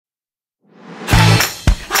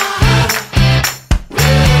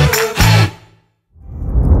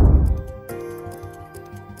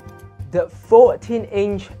the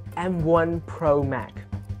 14-inch M1 Pro Mac.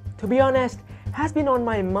 To be honest, has been on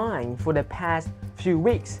my mind for the past few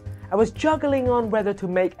weeks. I was juggling on whether to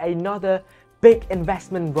make another big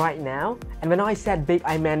investment right now, and when I said big,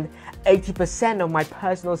 I meant 80% of my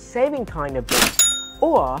personal saving kind of big,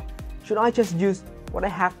 or should I just use what I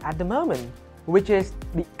have at the moment, which is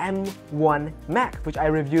the M1 Mac, which I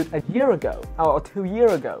reviewed a year ago, or 2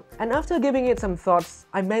 years ago. And after giving it some thoughts,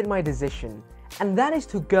 I made my decision, and that is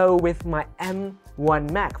to go with my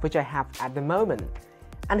M1 Mac, which I have at the moment.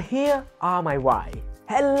 And here are my why.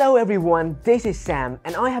 Hello everyone, this is Sam,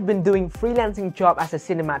 and I have been doing freelancing job as a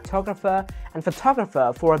cinematographer and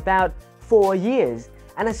photographer for about 4 years.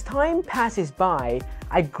 And as time passes by,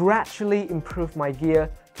 I gradually improve my gear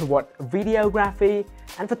toward videography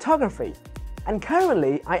and photography. And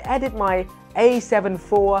currently, I edit my A7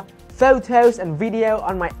 IV photos and video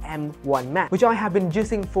on my M1 Mac, which I have been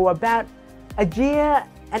using for about a year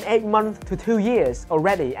and 8 months to 2 years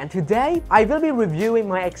already. And today, I will be reviewing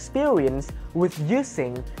my experience with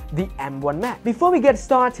using the M1 Mac. Before we get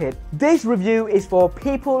started, this review is for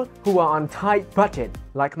people who are on tight budget,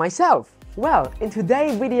 like myself. Well, in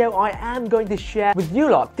today's video, I am going to share with you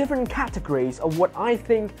lot different categories of what I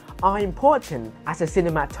think are important as a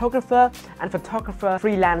cinematographer and photographer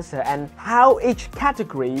freelancer, and how each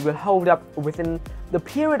category will hold up within the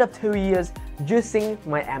period of 2 years using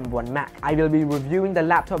my M1 Mac. I will be reviewing the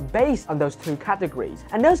laptop based on those two categories,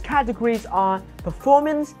 and those categories are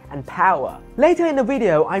performance and power. Later in the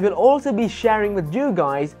video, I will also be sharing with you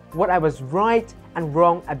guys what I was right and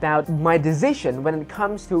wrong about my decision when it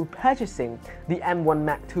comes to purchasing the M1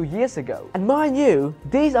 Mac 2 years ago. And mind you,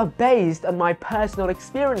 these are based on my personal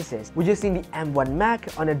experiences with using the M1 Mac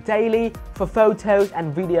on a daily for photos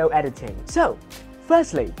and video editing. So,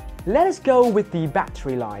 firstly, let us go with the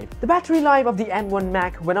battery life. The battery life of the M1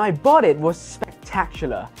 Mac when I bought it was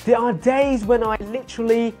spectacular. There are days when I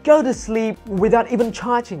literally go to sleep without even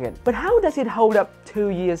charging it. But how does it hold up 2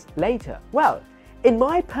 years later? Well, in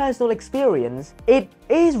my personal experience, it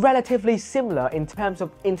is relatively similar in terms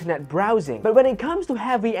of internet browsing. But when it comes to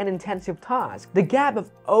heavy and intensive tasks, the gap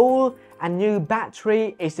of old and new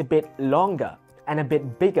battery is a bit longer and a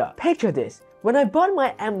bit bigger. Picture this. When I bought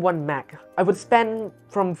my M1 Mac, I would spend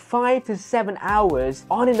from 5 to 7 hours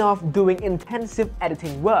on and off doing intensive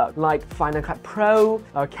editing work like Final Cut Pro,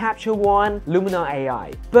 Capture One, Lumina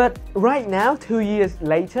AI. But right now, 2 years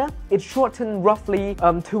later, it shortened roughly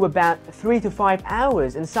to about 3 to 5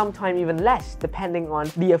 hours, and sometimes even less, depending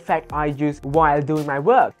on the effect I use while doing my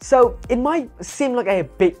work. So it might seem like a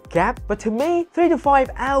big gap, but to me, 3 to 5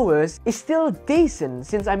 hours is still decent,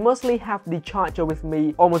 since I mostly have the charger with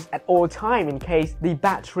me almost at all time in case the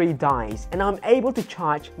battery dies, and I'm able to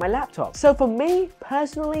charge my laptop. So for me,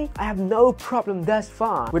 personally, I have no problem thus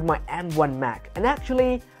far with my M1 Mac. And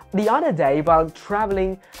actually, the other day while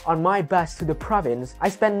traveling on my bus to the province, I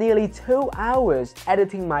spent nearly 2 hours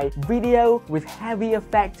editing my video with heavy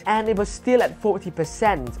effects, and it was still at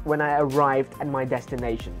 40% when I arrived at my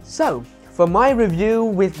destination. So, for my review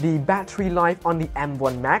with the battery life on the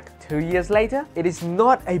M1 Mac 2 years later, it is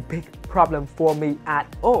not a big problem for me at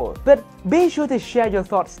all. But be sure to share your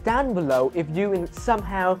thoughts down below if you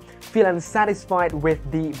somehow feel unsatisfied with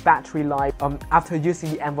the battery life after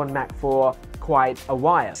using the M1 Mac for quite a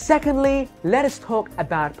while. Secondly, let us talk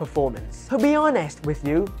about performance. To be honest with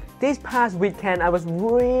you, this past weekend I was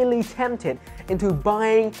really tempted into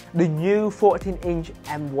buying the new 14-inch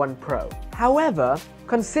M1 Pro. However,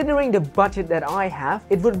 considering the budget that I have,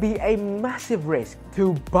 it would be a massive risk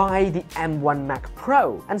to buy the M1 Mac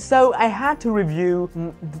Pro. And so I had to review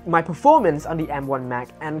my performance on the M1 Mac,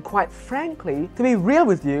 and quite frankly, to be real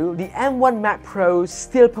with you, the M1 Mac Pro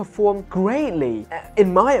still performed greatly,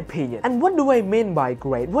 in my opinion. And what do I mean by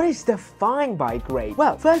great? What is defined by great?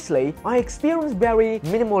 Well, firstly, I experienced very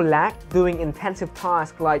minimal lag doing intensive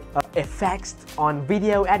tasks like effects on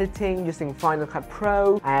video editing using Final Cut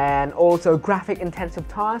Pro, and also graphic intensive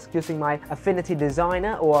tasks using my Affinity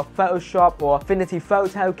Designer or Photoshop or Affinity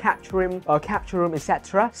Photo, Capture Room,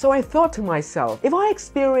 etc. So I thought to myself, if I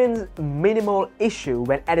experience minimal issue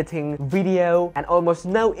when editing video and almost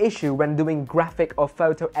no issue when doing graphic or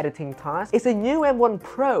photo editing tasks, is a new M1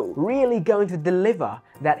 Pro really going to deliver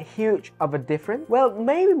that huge of a difference? Well,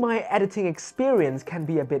 maybe my editing experience can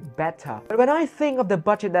be a bit better. But when I think of the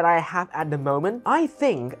budget that I have at the moment, I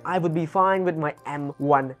think I would be fine with my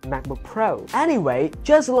M1 MacBook Pro. Anyway,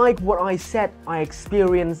 just like what I said, I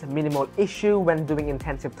experienced minimal issue when doing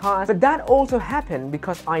intensive tasks, but that also happened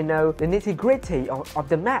because I know the nitty-gritty of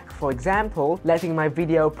the Mac. For example, letting my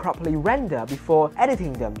video properly render before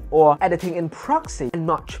editing them, or editing in proxy, and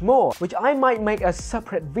much more, which I might make a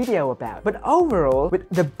separate video about. But overall, with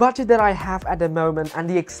the budget that I have at the moment and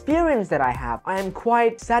the experience that I have, I am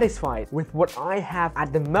quite satisfied with what I have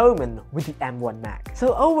at the moment with the M1 Mac.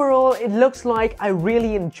 So overall, it looks like I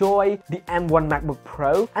really enjoy the M1 MacBook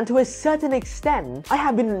Pro, and to a certain extent, I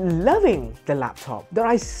have been loving the laptop that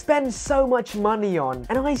I spend so much money on,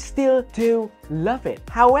 and I still do love it.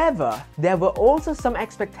 However, there were also some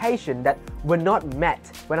expectations that were not met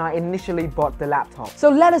when I initially bought the laptop. So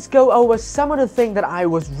let us go over some of the things that I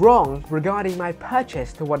was wrong regarding my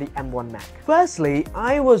purchase toward the M1 Mac. Firstly,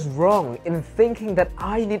 I was wrong in thinking that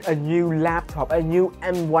I need a new laptop, a new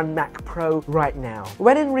M1 Mac Pro right now.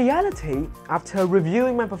 When in reality, after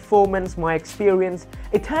reviewing my performance, my experience,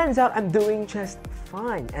 it turns out I'm doing just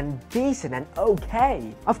fine and decent and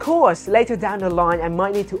okay. Of course, later down the line, I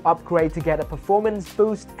might need to upgrade to get a performance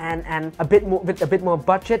boost, and a bit more with a bit more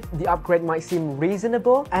budget, the upgrade might seem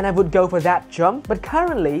reasonable, and I would go for that jump. But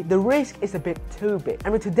currently, the risk is a bit too big.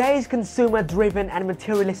 And with today's consumer-driven and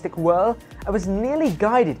materialistic world, I was nearly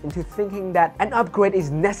guided into thinking that an upgrade is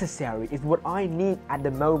necessary, is what I need at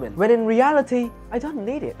the moment, when in reality, I don't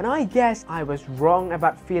need it. And I guess I was wrong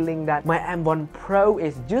about feeling that my M1 Pro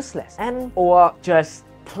is useless or just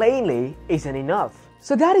plainly isn't enough.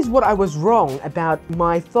 So that is what I was wrong about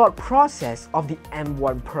my thought process of the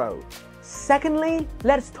M1 Pro. Secondly,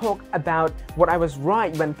 let's talk about what I was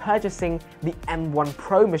right when purchasing the M1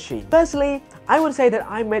 Pro machine. Firstly, I would say that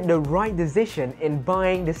I made the right decision in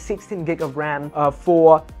buying the 16 gig of RAM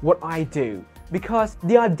for what I do. Because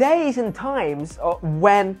there are days and times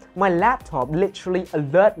when my laptop literally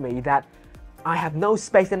alert me that I have no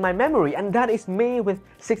space in my memory, and that is me with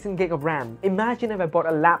 16 gig of RAM. Imagine if I bought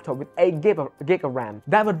a laptop with 8 gig of RAM.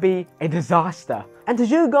 That would be a disaster. And to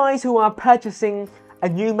you guys who are purchasing a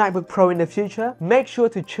new MacBook Pro in the future, make sure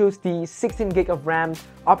to choose the 16 gig of RAM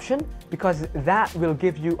option, because that will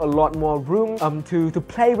give you a lot more room to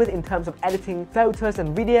play with in terms of editing photos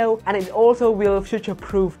and video, and it also will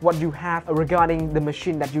future-proof what you have regarding the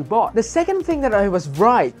machine that you bought. The second thing that I was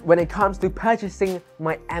right when it comes to purchasing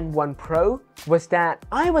my M1 Pro was that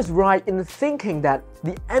I was right in thinking that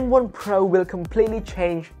the M1 Pro will completely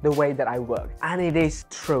change the way that I work. And it is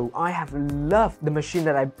true. I have loved the machine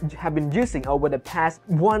that I have been using over the past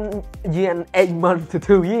 1 year and 8 months to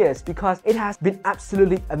 2 years, because it has been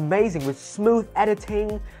absolutely amazing with smooth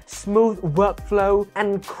editing, smooth workflow,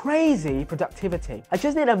 and crazy productivity. I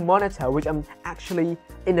just need a monitor, which I'm actually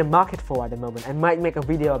in the market for at the moment. I might make a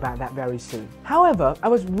video about that very soon. However, I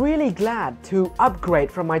was really glad to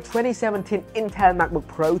upgrade from my 2017 Intel MacBook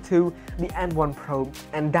Pro to the M1 Pro,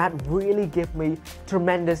 and that really gave me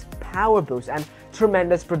tremendous power boost and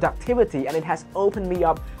tremendous productivity, and it has opened me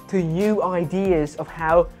up to new ideas of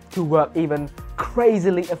how to work even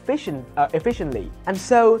crazily efficiently. And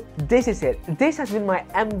so this is it. This has been my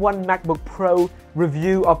M1 MacBook Pro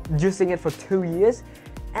review of using it for 2 years.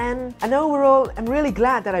 And overall, I'm really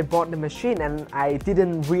glad that I bought the machine and I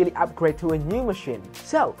didn't really upgrade to a new machine.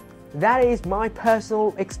 So that is my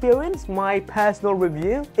personal experience, my personal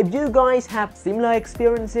review. If you guys have similar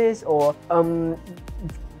experiences or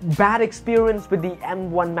bad experience with the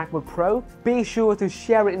M1 MacBook Pro, be sure to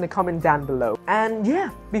share it in the comment down below. And yeah,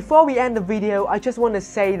 before we end the video, I just want to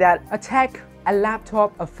say that a tech, a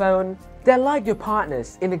laptop, a phone, they're like your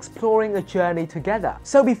partners in exploring a journey together.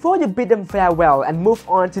 So before you bid them farewell and move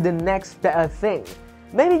on to the next better thing,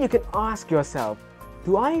 maybe you can ask yourself,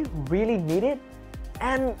 do I really need it?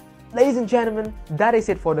 And ladies and gentlemen, that is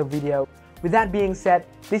it for the video. With that being said,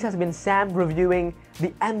 this has been Sam reviewing the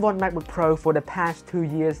M1 MacBook Pro for the past 2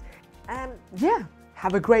 years. And yeah,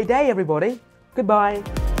 have a great day everybody. Goodbye.